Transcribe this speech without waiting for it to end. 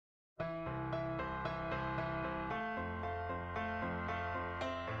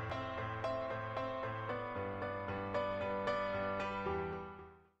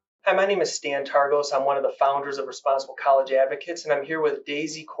Hi, my name is Stan Targosz. I'm one of the founders of Responsible College Advocates, and I'm here with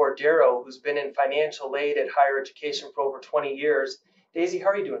Daisy Cordero, who's been in financial aid at higher education for over 20 years. Daisy, how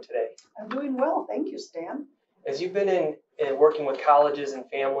are you doing today? I'm doing well, thank you, Stan. As you've been in working with colleges and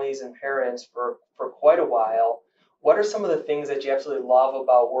families and parents for quite a while, what are some of the things that you absolutely love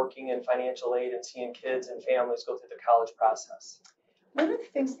about working in financial aid and seeing kids and families go through the college process? One of the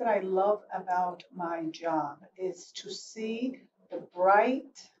things that I love about my job is to see the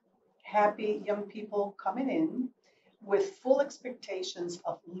bright, happy young people coming in with full expectations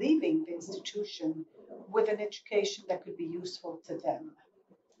of leaving the institution with an education that could be useful to them.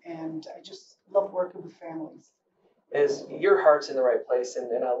 And I just love working with families. Is your heart's in the right place,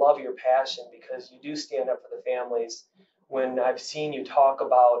 and I love your passion because you do stand up for the families. When I've seen you talk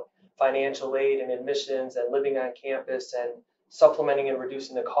about financial aid and admissions and living on campus and supplementing and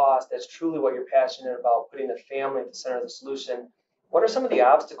reducing the cost, that's truly what you're passionate about, putting the family at the center of the solution. What are some of the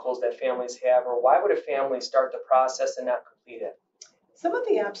obstacles that families have, or why would a family start the process and not complete it? Some of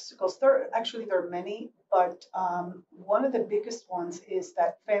the obstacles, there are many, but one of the biggest ones is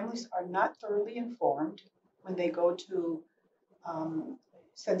that families are not thoroughly informed when they go to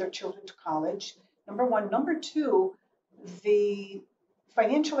send their children to college. Number one. Number two, the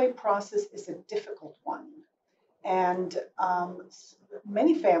financial aid process is a difficult one. And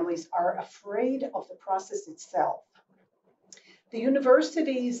many families are afraid of the process itself. The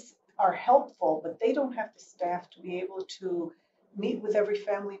universities are helpful, but they don't have the staff to be able to meet with every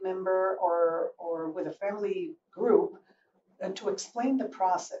family member or with a family group to explain the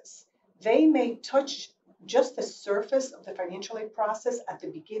process. They may touch just the surface of the financial aid process at the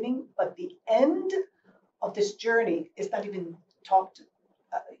beginning, but the end of this journey is not even talked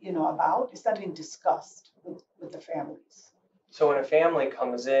about. It's not even discussed with the families. So when a family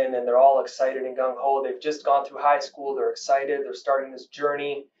comes in and they're all excited and gung-ho, they've just gone through high school, they're excited, they're starting this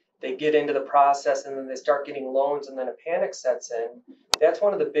journey, they get into the process and then they start getting loans and then a panic sets in. That's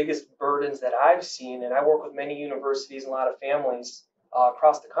one of the biggest burdens that I've seen, and I work with many universities and a lot of families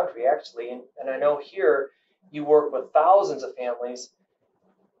across the country actually, and I know here you work with thousands of families.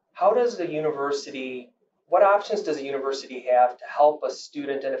 How does the university, what options does a university have to help a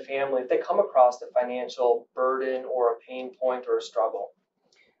student and a family if they come across a financial burden or a pain point or a struggle?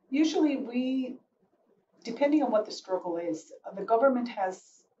 Usually depending on what the struggle is, the government has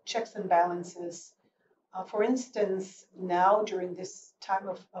checks and balances. For instance, now during this time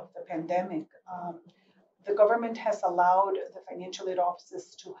of the pandemic, the government has allowed the financial aid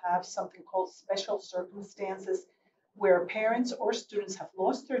offices to have something called special circumstances where parents or students have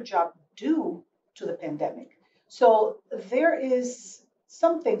lost their job due to the pandemic. So there is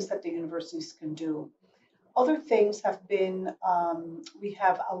some things that the universities can do. Other things have been, we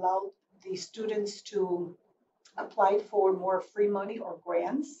have allowed the students to apply for more free money or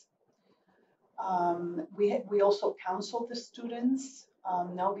grants. We also counsel the students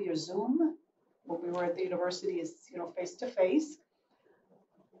now via Zoom. When we were at the university is face to face.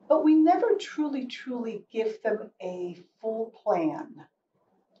 But we never truly give them a full plan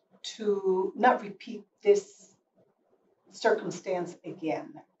to not repeat this circumstance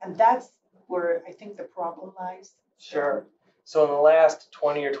again. And that's where I think the problem lies. Sure. So in the last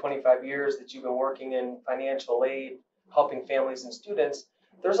 20 or 25 years that you've been working in financial aid, helping families and students,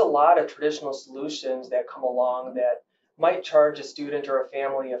 there's a lot of traditional solutions that come along that might charge a student or a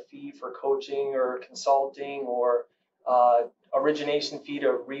family a fee for coaching or consulting or origination fee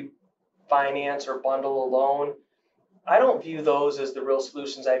to refinance or bundle a loan. I don't view those as the real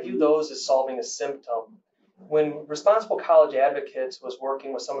solutions. I view those as solving a symptom. When Responsible College Advocates was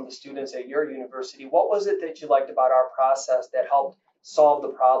working with some of the students at your university, what was it that you liked about our process that helped solve the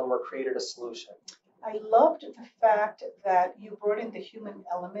problem or created a solution? I loved the fact that you brought in the human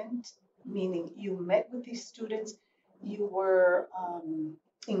element, meaning you met with these students, you were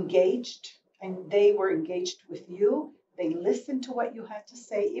engaged, and they were engaged with you. They listened to what you had to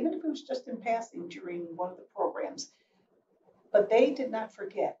say, even if it was just in passing during one of the programs. But they did not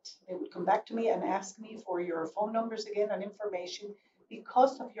forget. They would come back to me and ask me for your phone numbers again and information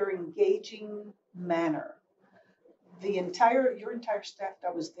because of your engaging manner. Your entire staff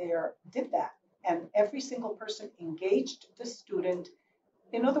that was there did that. And every single person engaged the student.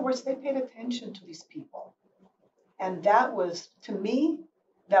 In other words, they paid attention to these people. And that was, to me,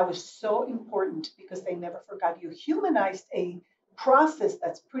 that was so important because they never forgot. You humanized a process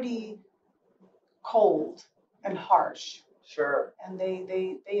that's pretty cold and harsh. Sure. And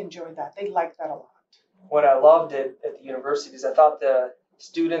they enjoyed that. They liked that a lot. What I loved at the universities, I thought the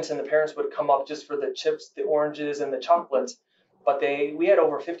students and the parents would come up just for the chips, the oranges, and the chocolates. But we had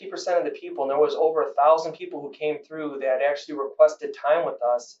over 50% of the people, and there was over 1,000 people who came through that actually requested time with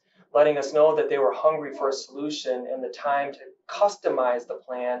us letting us know that they were hungry for a solution and the time to customize the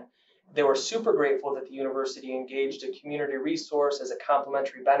plan. They were super grateful that the university engaged a community resource as a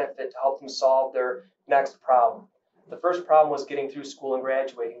complementary benefit to help them solve their next problem. The first problem was getting through school and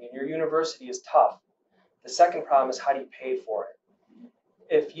graduating, and your university is tough. The second problem is how do you pay for it?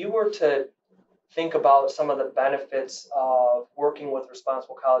 If you were to think about some of the benefits of working with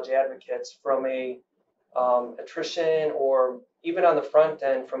responsible college advocates from a attrition, or even on the front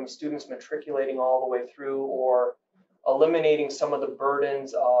end from students matriculating all the way through, or eliminating some of the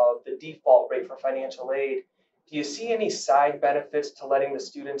burdens of the default rate for financial aid, do you see any side benefits to letting the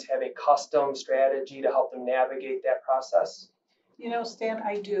students have a custom strategy to help them navigate that process? You know, Stan,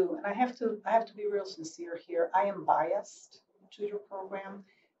 I do, and I have to be real sincere here. I am biased to your program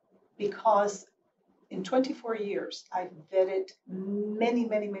because in 24 years, I've vetted many,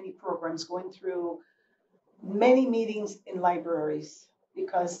 many, many programs, going through many meetings in libraries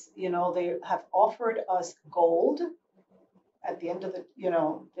because, you know, they have offered us gold at the end of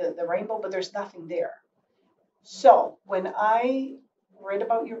the rainbow, but there's nothing there. So when I read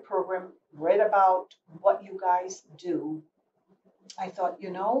about your program, read about what you guys do, I thought,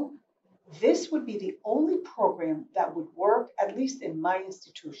 you know, this would be the only program that would work, at least in my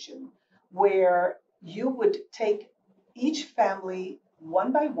institution, where you would take each family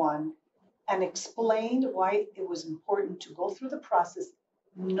one by one and explain why it was important to go through the process,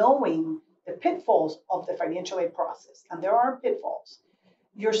 knowing the pitfalls of the financial aid process. And there are pitfalls.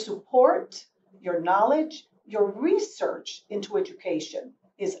 Your support, your knowledge, your research into education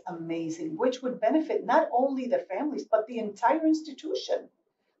is amazing, which would benefit not only the families, but the entire institution.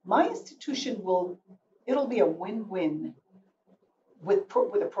 My institution it'll be a win-win with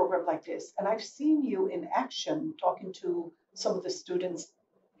a program like this. And I've seen you in action talking to some of the students.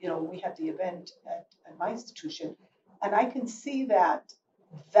 You know, we had the event at my institution, and I can see that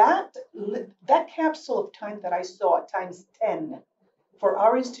capsule of time that I saw times 10 for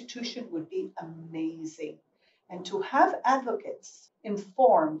our institution would be amazing. And to have advocates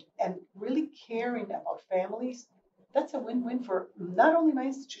informed and really caring about families, that's a win-win for not only my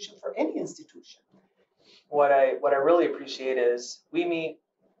institution, for any institution. What I really appreciate is we meet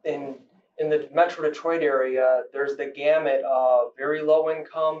in the Metro Detroit area. There's the gamut of very low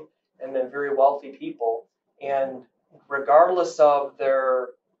income and then very wealthy people, and regardless of their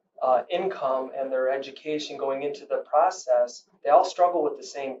income and their education going into the process, they all struggle with the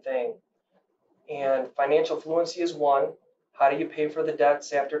same thing. And financial fluency is one. How do you pay for the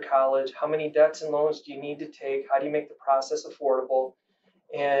debts after college? How many debts and loans do you need to take? How do you make the process affordable?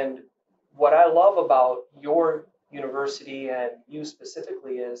 And what I love about your university and you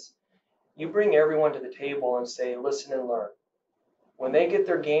specifically is you bring everyone to the table and say, listen and learn. When they get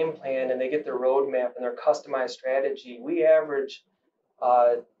their game plan and they get their roadmap and their customized strategy, we average,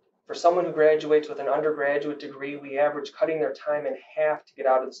 for someone who graduates with an undergraduate degree, we average cutting their time in half to get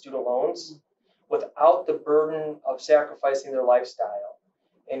out of the student loans without the burden of sacrificing their lifestyle.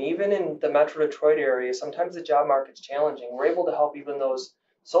 And even in the Metro Detroit area, sometimes the job market's challenging. We're able to help even those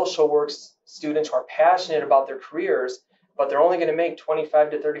social work students who are passionate about their careers, but they're only going to make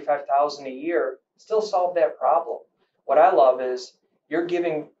 $25,000 to $35,000 a year, still solve that problem. What I love is you're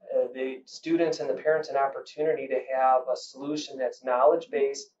giving the students and the parents an opportunity to have a solution that's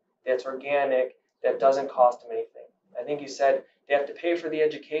knowledge-based, that's organic, that doesn't cost them anything. I think you said they have to pay for the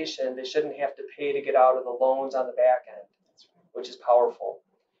education. They shouldn't have to pay to get out of the loans on the back end, which is powerful.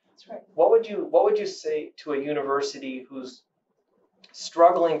 That's right. What would you say to a university who's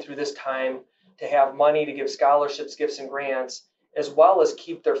struggling through this time to have money to give scholarships, gifts, and grants, as well as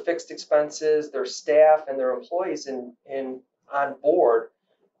keep their fixed expenses, their staff, and their employees on board?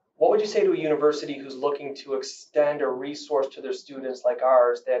 What would you say to a university who's looking to extend a resource to their students like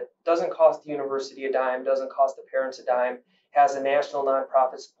ours that doesn't cost the university a dime, doesn't cost the parents a dime, has a national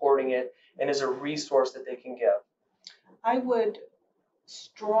nonprofit supporting it, and is a resource that they can give? I would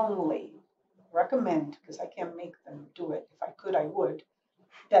strongly recommend, because I can't make them do it. If I could, I would,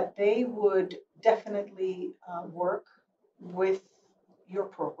 that they would definitely work with your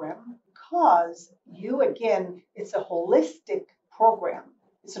program, because it's a holistic program.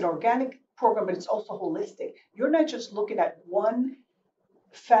 It's an organic program, but it's also holistic. You're not just looking at one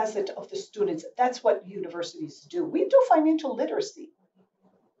facet of the students. That's what universities do. We do financial literacy.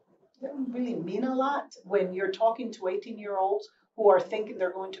 It doesn't really mean a lot when you're talking to 18-year-olds who are thinking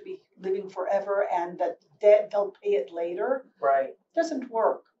they're going to be living forever and that they'll pay it later. Right. It doesn't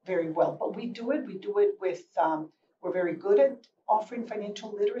work very well, but we do it. We do it with, we're very good at offering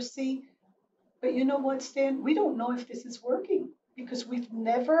financial literacy. But you know what, Stan? We don't know if this is working because we've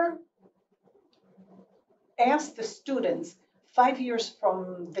never asked the students 5 years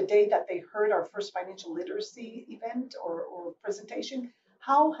from the day that they heard our first financial literacy event or presentation,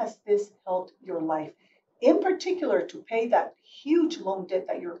 how has this helped your life? In particular, to pay that huge loan debt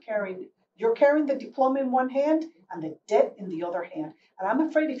that you're carrying. You're carrying the diploma in one hand and the debt in the other hand. And I'm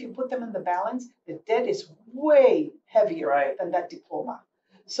afraid if you put them in the balance, the debt is way heavier than that diploma.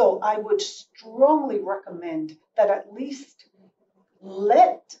 So I would strongly recommend that at least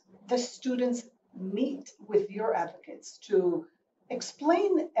let the students meet with your advocates to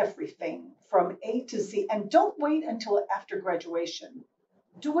explain everything from A to Z, and don't wait until after graduation.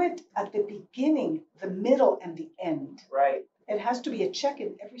 Do it at the beginning, the middle, and the end. Right. It has to be a check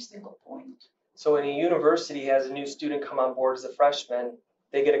in every single point. So when a university has a new student come on board as a freshman,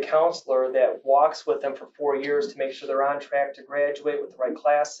 they get a counselor that walks with them for 4 years to make sure they're on track to graduate with the right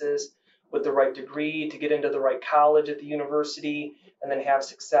classes, with the right degree, to get into the right college at the university, and then have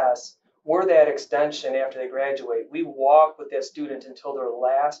success. We're that extension after they graduate. We walk with that student until their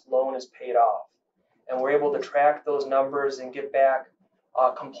last loan is paid off. And we're able to track those numbers and get back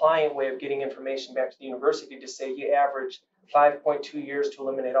a compliant way of getting information back to the university to say you average 5.2 years to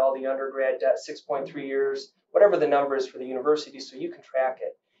eliminate all the undergrad debt, 6.3 years, whatever the number is for the university, so you can track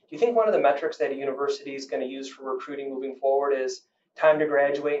it. Do you think one of the metrics that a university is going to use for recruiting moving forward is time to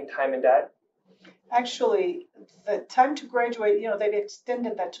graduate and time in debt? Actually, the time to graduate, they've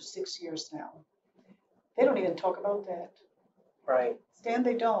extended that to 6 years now. They don't even talk about that. Right. Stan,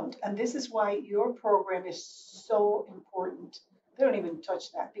 they don't. And this is why your program is so important. They don't even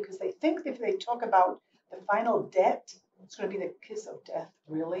touch that because they think if they talk about the final debt, it's going to be the kiss of death,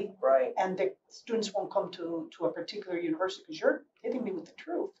 really. Right. And the students won't come to a particular university because you're hitting me with the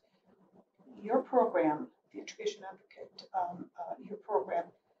truth. Your program, the Education Advocate, your program,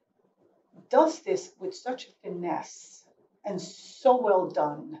 does this with such a finesse and so well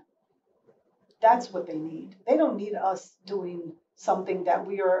done. That's what they need. They don't need us doing something that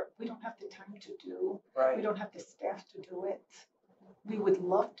we don't have the time to do. Right. We don't have the staff to do it. We would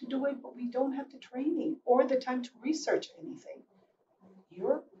love to do it, but we don't have the training or the time to research anything.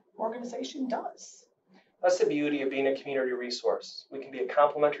 Your organization does. That's the beauty of being a community resource. We can be a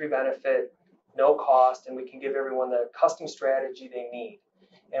complementary benefit, no cost, and we can give everyone the custom strategy they need.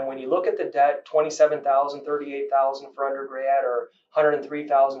 And when you look at the debt, $27,000, $38,000 for undergrad or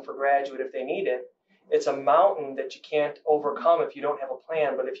 $103,000 for graduate if they need it, it's a mountain that you can't overcome if you don't have a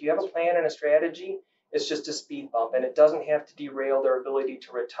plan. But if you have a plan and a strategy, it's just a speed bump, and it doesn't have to derail their ability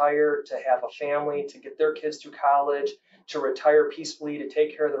to retire, to have a family, to get their kids through college, to retire peacefully, to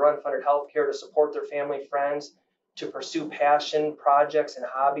take care of their unfunded health care, to support their family, friends, to pursue passion projects and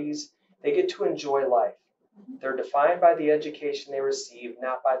hobbies. They get to enjoy life. They're defined by the education they receive,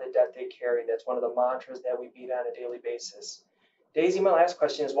 not by the debt they carry. That's one of the mantras that we beat on a daily basis. Daisy, my last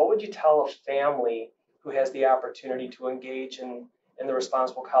question is, what would you tell a family who has the opportunity to engage in the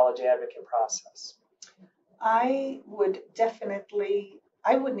responsible college advocate process? I wouldn't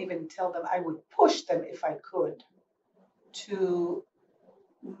even tell them, I would push them if I could to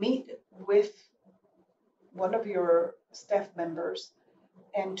meet with one of your staff members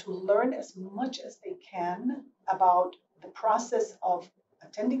and to learn as much as they can about the process of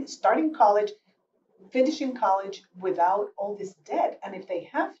starting college, finishing college without all this debt. And if they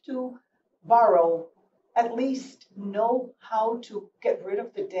have to borrow, at least know how to get rid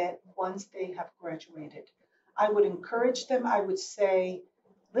of the debt once they have graduated. I would encourage them. I would say,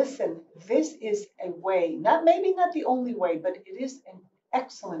 listen, this is a way, maybe not the only way, but it is an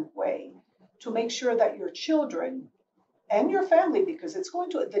excellent way to make sure that your children and your family, because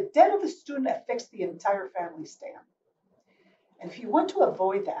the debt of the student affects the entire family, Stan. And if you want to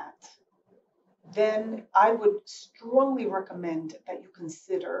avoid that, then I would strongly recommend that you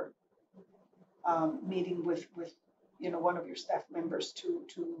consider meeting with one of your staff members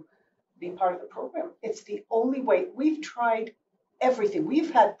to be part of the program. It's the only way. We've tried everything.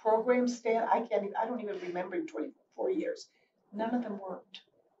 We've had programs, Stan, I don't even remember in 24 years. None of them worked.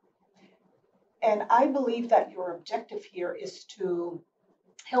 And I believe that your objective here is to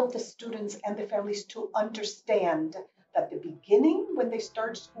help the students and the families to understand that the beginning when they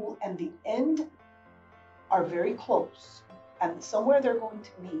start school and the end are very close. And somewhere they're going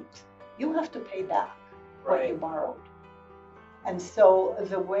to meet. You have to pay back what you borrowed. And so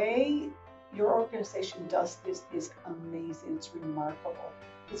the way your organization does this is amazing. It's remarkable.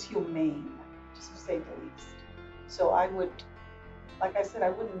 It's humane, to say the least. So I would, like I said, I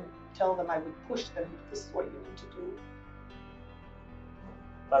wouldn't tell them, I would push them. This is what you need to do.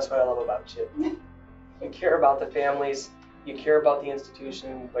 That's what I love about you. You care about the families, you care about the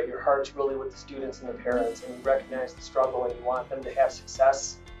institution, but your heart's really with the students and the parents, and you recognize the struggle and you want them to have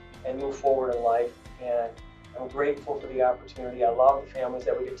success and move forward in life. And I'm grateful for the opportunity. I love the families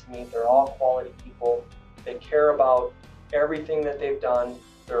that we get to meet. They're all quality people. They care about everything that they've done,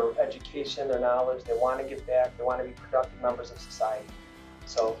 their education, their knowledge. They want to give back. They want to be productive members of society.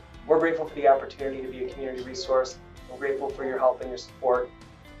 So we're grateful for the opportunity to be a community resource. I'm grateful for your help and your support.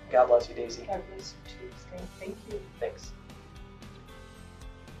 God bless you, Daisy. God bless you too, Stan. Thank you. Thanks.